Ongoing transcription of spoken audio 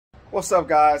What's up,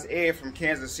 guys? Ed from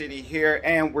Kansas City here,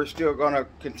 and we're still going to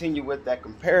continue with that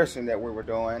comparison that we were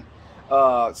doing.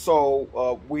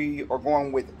 We are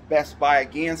going with Best Buy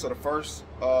again. So the first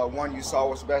one you saw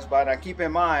was Best Buy. Now keep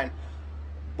in mind,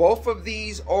 both of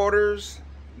these orders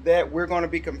that we're going to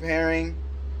be comparing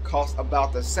cost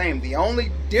about the same. The only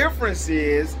difference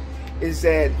is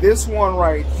that this one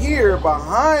right here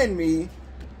behind me,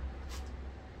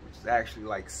 which is actually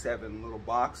like 7 little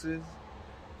boxes,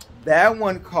 that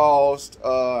one cost,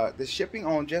 the shipping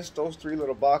on just those 3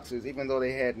 little boxes, even though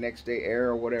they had next day air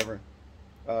or whatever,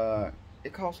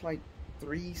 it cost like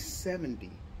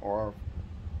 $3.70 or,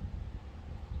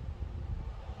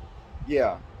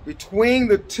 yeah, between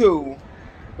the two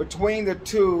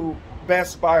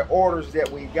Best Buy orders that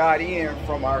we got in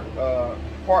from our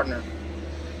partner,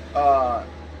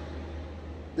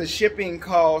 the shipping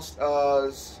cost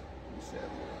us,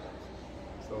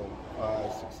 so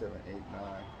 5, 6, 7, 8, 9.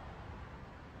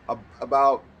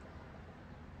 About,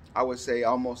 I would say,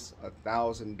 almost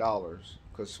 $1,000,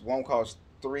 because one costs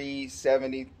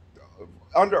 $3.70,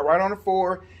 right on the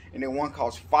 4, and then one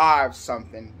costs 5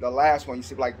 something. The last one, you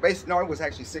see, like, basically, no, it was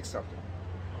actually 6 something.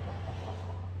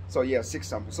 So yeah, 6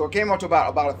 something. So it came up to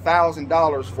about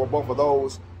 $1,000 for both of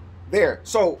those there.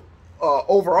 So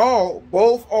overall,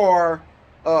 both are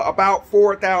about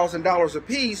 $4,000 a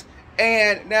piece.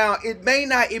 And now it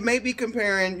may be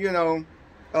comparing, you know,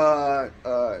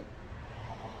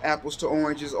 apples to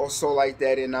oranges or so like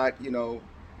that, and not, you know,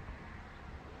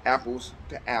 apples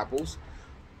to apples.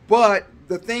 But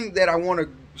the thing that I want to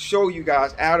show you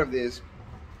guys out of this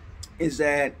is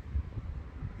that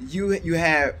you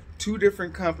have 2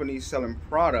 different companies selling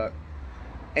product,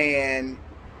 and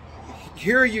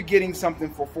here you're getting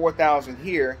something for $4,000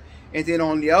 here, and then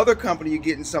on the other company you're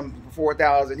getting something for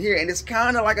 $4,000 here. And it's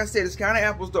kind of, like I said, it's kind of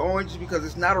apples to oranges, because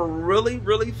it's not a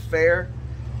really fair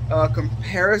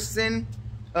comparison,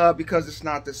 because it's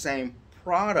not the same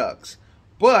products,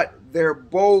 but they're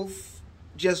both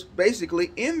just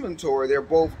basically inventory. They're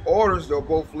both orders, they're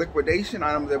both liquidation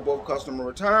items, they're both customer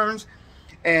returns.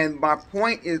 And my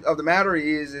point of the matter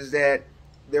is that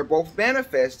they're both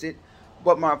manifested,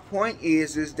 but my point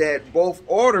is that both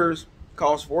orders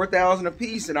cost $4,000 a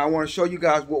piece, and I want to show you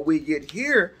guys what we get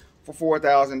here for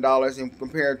 $4,000 and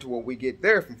compare it to what we get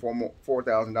there from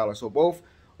 $4,000. So both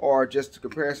are just a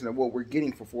comparison of what we're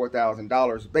getting for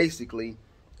 $4,000, basically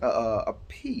a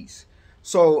piece.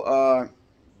 So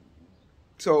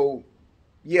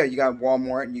yeah, you got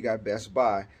Walmart and you got Best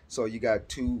Buy. So you got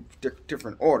 2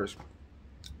 different orders.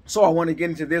 So I want to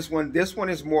get into this one. This one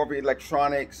is more of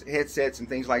electronics, headsets, and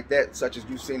things like that, such as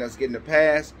you've seen us get in the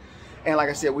past. And like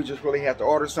I said, we just really have to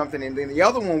order something. And then the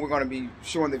other one, we're going to be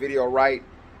showing the video right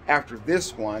after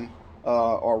this one,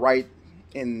 or right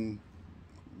in,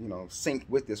 you know, sync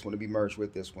with this one, to be merged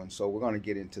with this one. So we're going to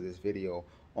get into this video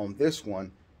on this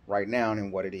one right now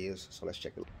and what it is. So let's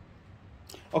check it out.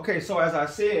 Okay, so as I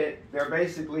said, they're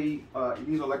basically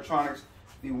these electronics.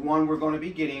 The one we're going to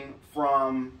be getting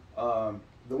from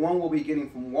the one we'll be getting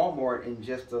from Walmart in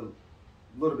just a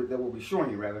little bit, that we'll be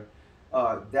showing you rather.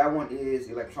 That one is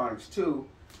electronics too.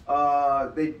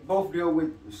 They both deal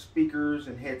with speakers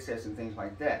and headsets and things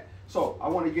like that. So I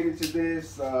want to get into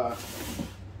this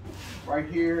right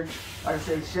here. Like I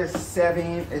said, it's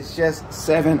just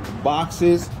 7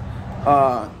 boxes.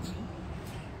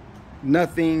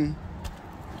 Nothing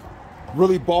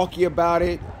really bulky about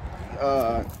it.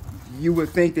 You would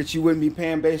think that you wouldn't be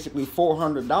paying basically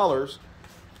 $400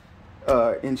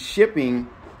 in shipping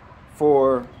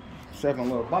for 7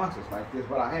 little boxes like this.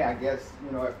 But I guess,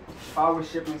 you know, if I was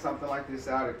shipping something like this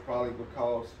out, it probably would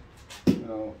cost, you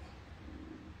know,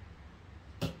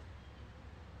 a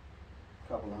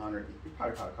couple of hundred. It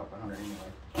probably cost a couple of hundred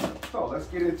anyway. So let's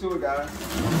get into it, guys.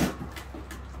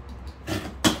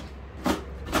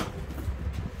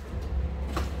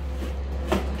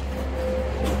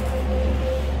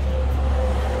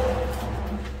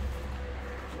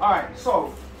 All right,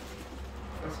 so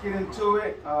let's get into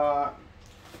it.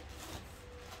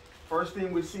 First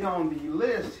thing we see on the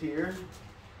list here,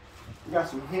 we got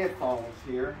some headphones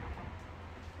here.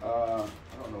 I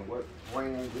don't know what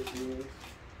brand this is.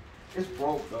 It's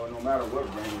broke though, no matter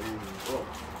what brand it is, it's broke.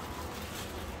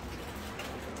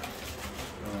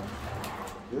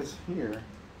 This here,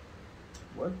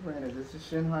 what brand is this? Is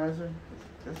Sennheiser?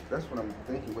 That's what I'm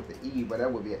thinking with the E, but that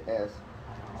would be an S.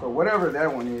 So whatever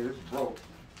that one is, it's broke.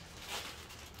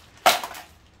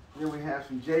 Here we have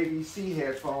some JVC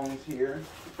headphones here,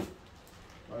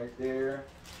 right there.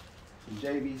 Some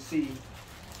JVC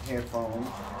headphones.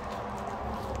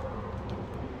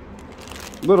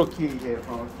 Little kitty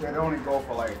headphones. They only go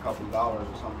for like a couple dollars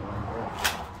or something like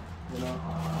that. You know,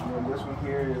 and then this one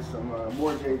here is some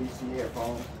more JVC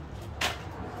headphones.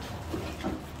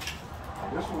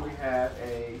 This one we have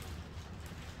a,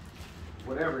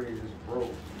 whatever it is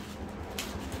broke.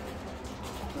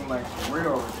 Seems like some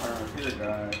real returns here,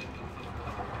 guys.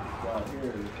 Out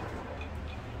here,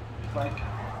 it's like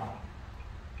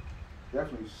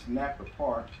definitely snapped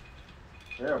apart.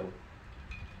 Terrible.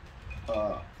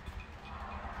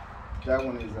 That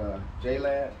one is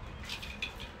J-Lab.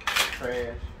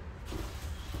 Trash.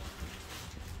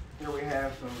 Here we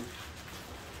have some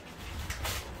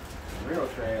real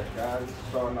trash, guys. This is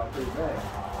starting off pretty bad.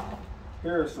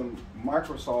 Here are some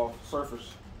Microsoft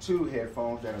Surface 2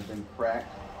 headphones that have been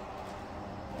cracked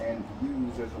and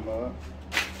used as a mug.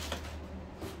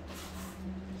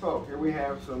 So here we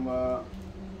have some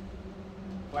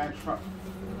Plantronics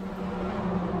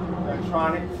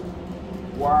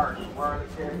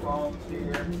wireless headphones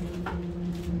here,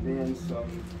 and then some,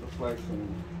 looks like some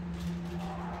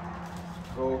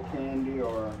gold candy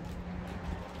or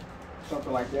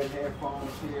something like that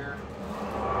headphones here,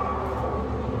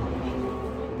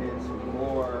 and then some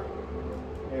more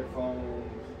headphones.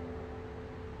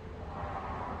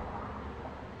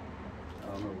 I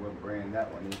don't know what brand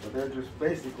that one is, but they're just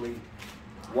basically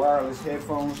wireless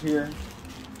headphones here.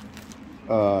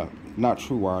 Not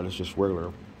true wireless, just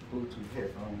regular Bluetooth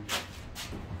headphones.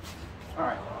 All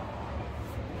right.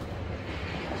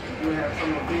 We have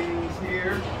some of these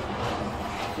here.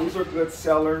 These are good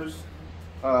sellers.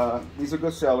 These are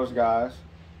good sellers, guys.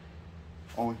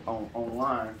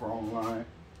 Online.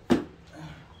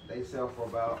 They sell for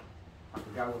about, I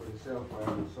forgot what they sell for. I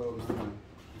haven't sold them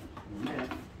in a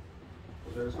minute.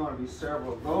 But there's going to be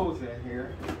several of those in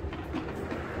here.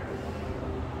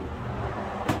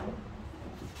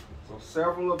 So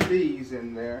several of these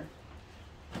in there.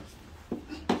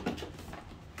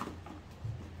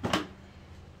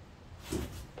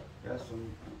 Got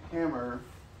some Hammer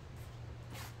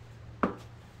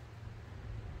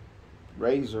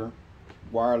Razor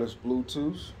wireless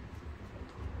Bluetooth.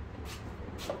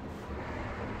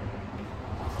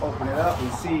 Open it up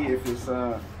and see if it's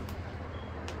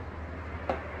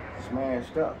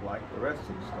smashed up like the rest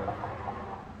of the stuff.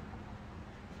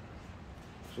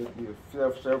 Should be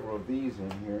several of these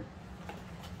in here.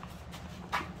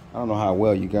 I don't know how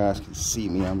well you guys can see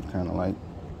me. I'm kind of like,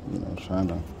 you know, trying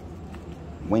to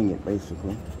wing it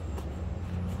basically.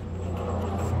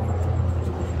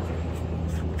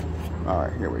 All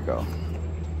right, here we go.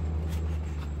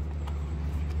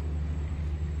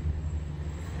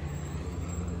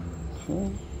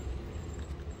 Okay.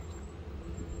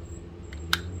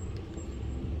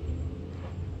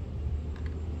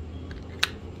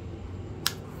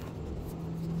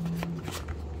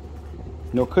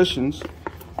 No cushions,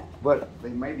 but they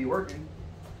may be working,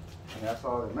 and that's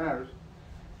all that matters.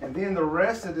 And then the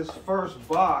rest of this first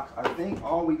box, I think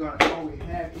all we have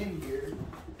in here,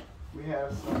 we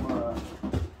have some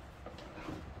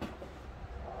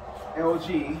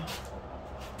LG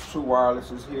True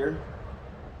Wirelesses here.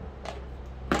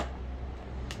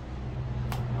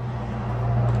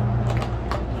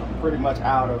 I'm pretty much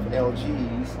out of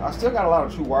LGs. I still got a lot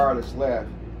of True Wireless left.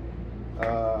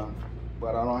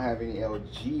 But I don't have any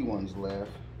LG ones left.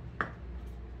 I'm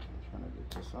trying to get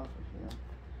this off of here.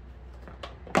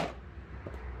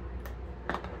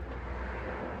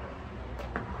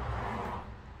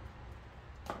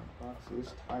 The box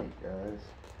is tight, guys.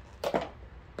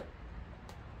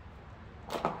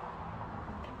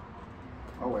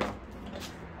 Oh well.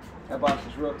 That box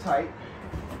is real tight.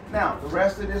 Now, the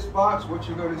rest of this box, what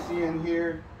you're going to see in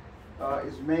here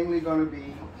is mainly going to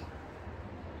be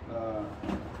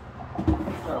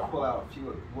try to pull out a few,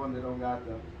 one that don't got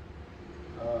them.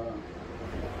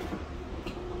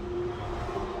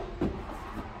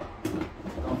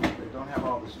 They don't have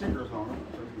all the stickers on them,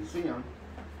 so you can see them.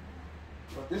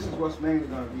 But this is what's mainly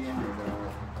going to be in here,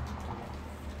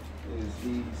 is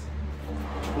these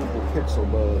Google Pixel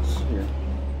Buds here.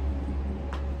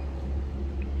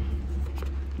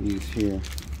 These here.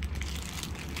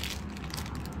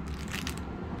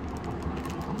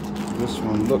 This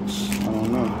one looks, I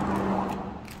don't know.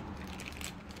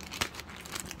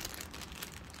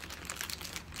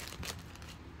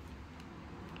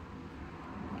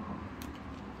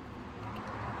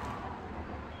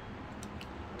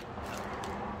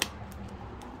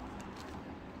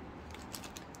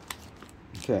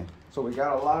 Okay, so we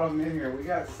got a lot of them in here. We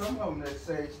got some of them that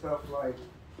say stuff like,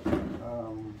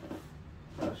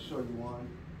 I'll show you one.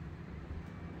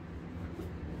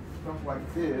 Stuff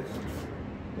like this.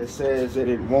 It says that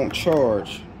it won't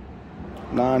charge,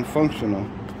 non-functional.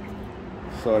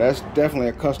 So that's definitely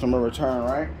a customer return,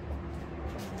 right?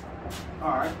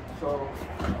 All right, So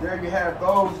there you have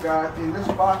those, guys. In this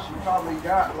box, you probably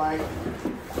got like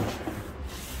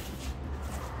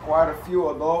quite a few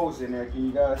of those in there. Can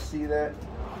you guys see that?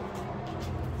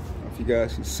 If you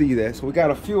guys can see that. So we got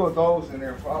a few of those in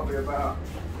there, probably about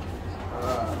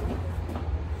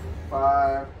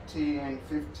 5, 10,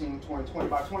 15, 20,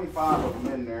 about 25 of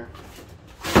them in there.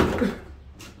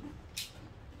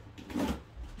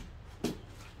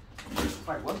 It's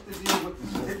like, what's the deal with the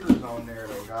stickers on there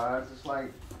though, guys? It's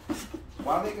like,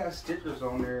 why they got stickers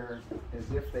on there as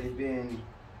if they've been,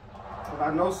 because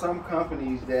I know some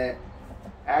companies that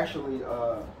actually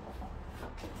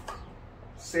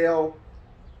sell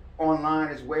online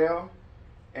as well,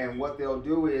 and what they'll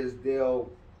do is they'll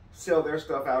sell their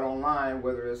stuff out online,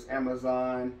 whether it's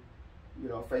Amazon, you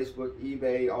know, Facebook,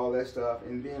 eBay, all that stuff,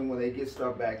 and then when they get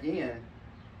stuff back in,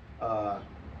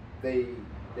 they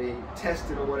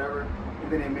test it or whatever,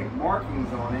 and then they make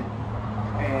markings on it,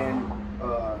 and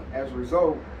as a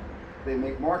result, they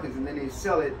make markings, and then they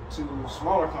sell it to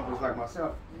smaller companies like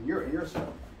myself and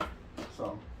yourself.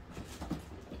 So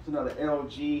it's another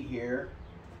LG here,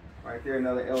 right there,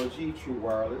 another LG True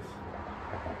Wireless.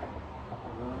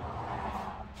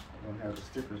 Don't have the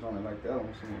stickers on it like that. I'm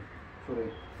just gonna put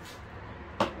it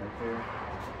right there.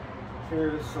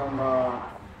 Here's some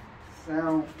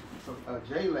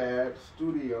JLab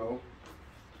Studio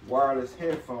wireless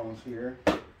headphones here.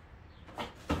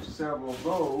 Several of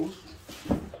those.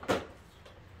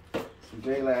 Some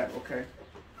JLab. Okay.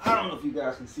 I don't know if you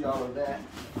guys can see all of that.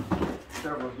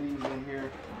 Several of these in here.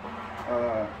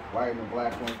 White and the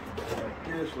black one.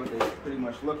 Here's what they pretty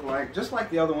much look like, just like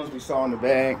the other ones we saw in the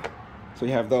bag. So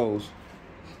you have those.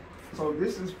 So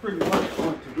this is pretty much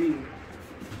going to be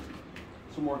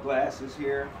some more glasses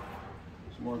here.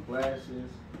 Some more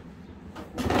glasses.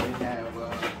 We have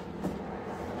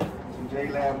some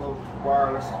JLab little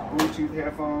wireless Bluetooth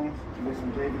headphones, and then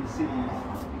some JVCs,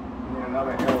 and then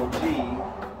another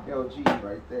LG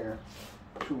right there,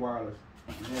 True Wireless.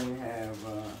 And then we have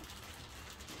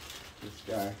this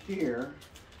guy here.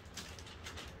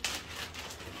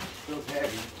 Still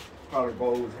heavy. Probably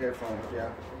Bose headphones,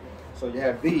 yeah. So you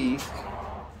have these.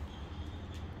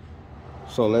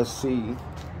 So let's see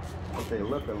what they're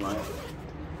looking like.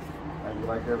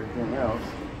 Like everything else.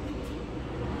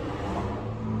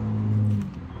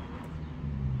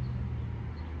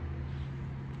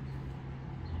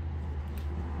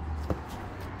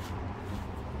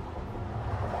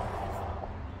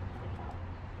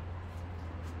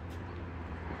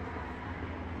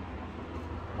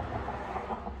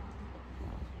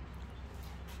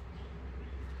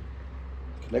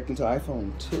 Connecting to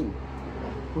iPhone 2.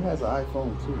 Who has an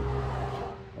iPhone 2?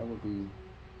 That would be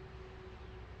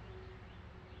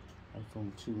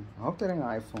iPhone 2. I hope that ain't an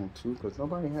iPhone 2, because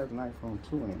nobody has an iPhone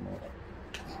 2 anymore.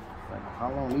 Like,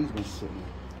 how long these been sitting?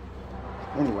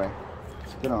 Anyway,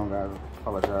 let's get on, guys.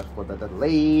 Apologize for the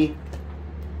delay.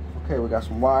 Okay, we got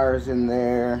some wires in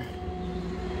there.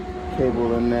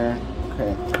 Cable in there.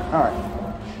 Okay, alright.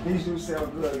 These do sell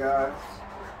good, guys.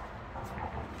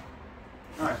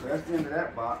 Alright, so that's the end of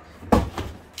that box.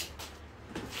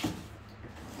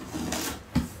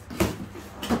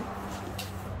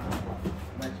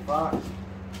 Next box.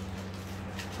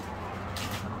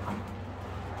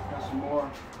 Got some more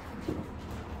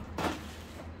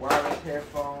wireless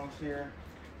headphones here.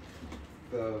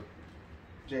 The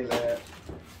JLab.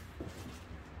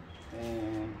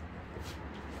 And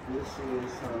this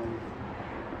is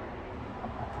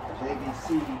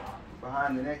JVC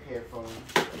behind the neck headphones.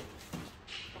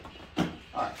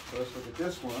 Alright, so let's look at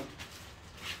this one.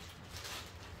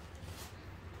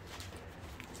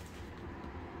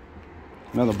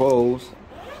 Another Bose.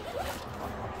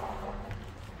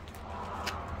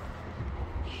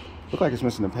 Look like it's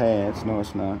missing the pads. No,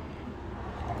 it's not.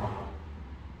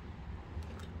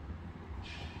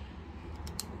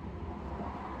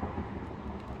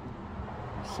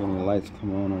 See any lights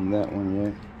come on that one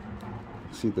yet.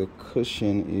 See, the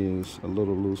cushion is a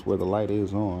little loose where the light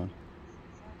is on.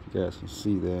 You guys can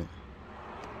see that,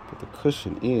 but the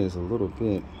cushion is a little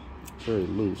bit very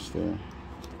loose there.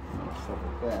 Stuff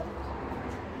like that.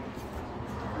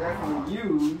 Definitely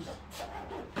used.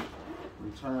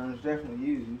 Returns definitely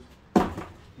used.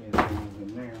 Yeah, things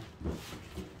in there.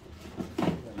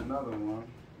 Got another one.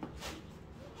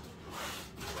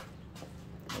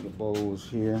 The Bose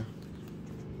here.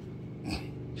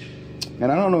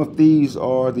 And I don't know if these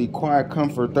are the Quiet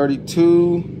Comfort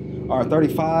 32 or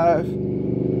 35.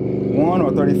 1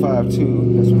 or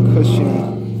 35.2. There's some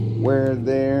cushion wear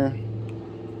there.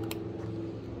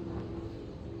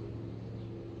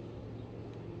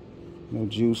 No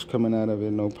juice coming out of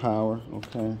it, no power.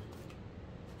 Okay.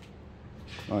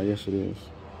 Oh, yes it is.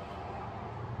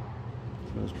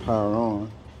 Let's power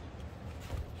on.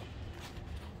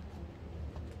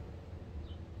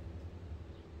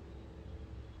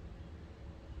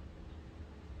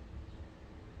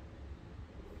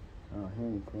 I don't hear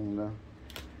anything though.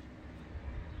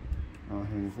 I don't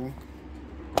hear anything.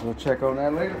 We'll check on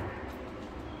that later.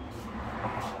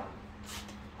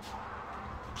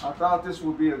 I thought this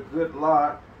would be a good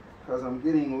lot because I'm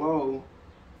getting low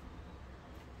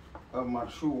of my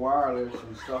true wireless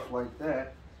and stuff like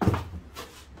that.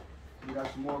 We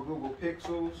got some more Google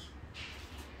Pixels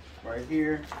right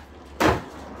here. Looks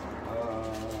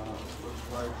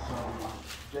like some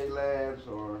J-Labs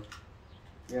or,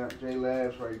 yeah,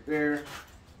 J-Labs right there.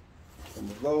 Some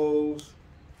of those.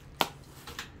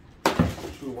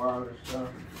 True wireless stuff.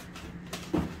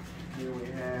 Here we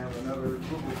have another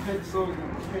Google Pixel,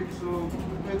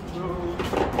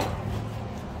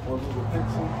 more Google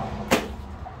Pixel.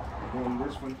 And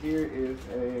this one here is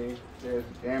there's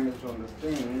damage on the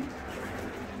thing.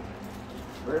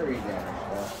 Very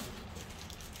damaged.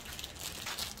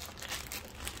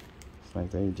 It's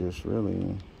like they just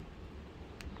really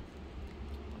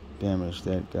damaged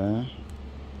that guy.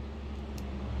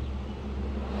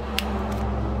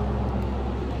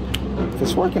 If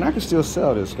it's working, I can still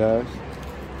sell this, guys.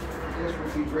 This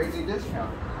would be greatly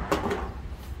discounted.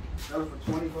 Sell it for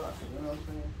 20 bucks. You know what I'm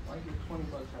saying? Why get 20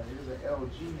 bucks out? Here's an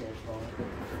LG headphone.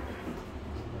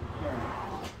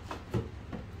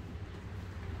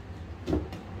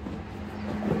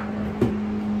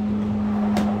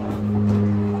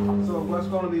 So what's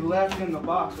going to be left in the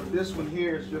box of this one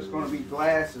here is just going to be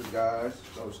glasses, guys.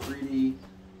 Those 3D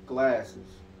glasses.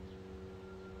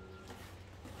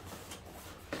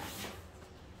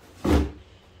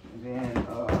 And then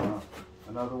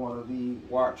another one of the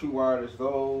true wireless,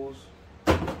 those.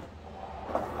 And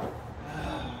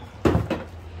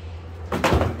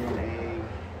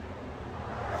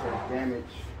then it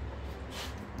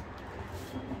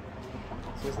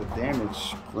says a damaged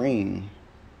screen.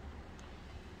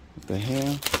 What the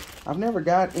hell? I've never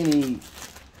got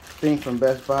anything from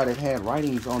Best Buy that had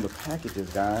writings on the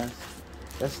packages, guys.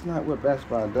 That's not what Best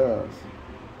Buy does.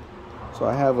 So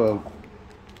I have a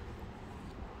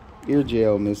ear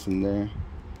gel missing there,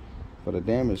 but a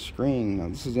damaged screen. Now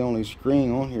this is the only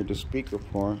screen on here, the speaker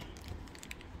part,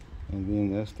 and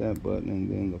then that's that button, and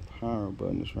then the power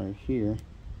button is right here.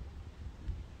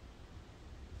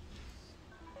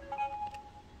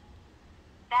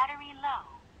 Battery low.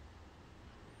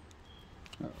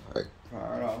 Alright,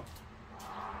 power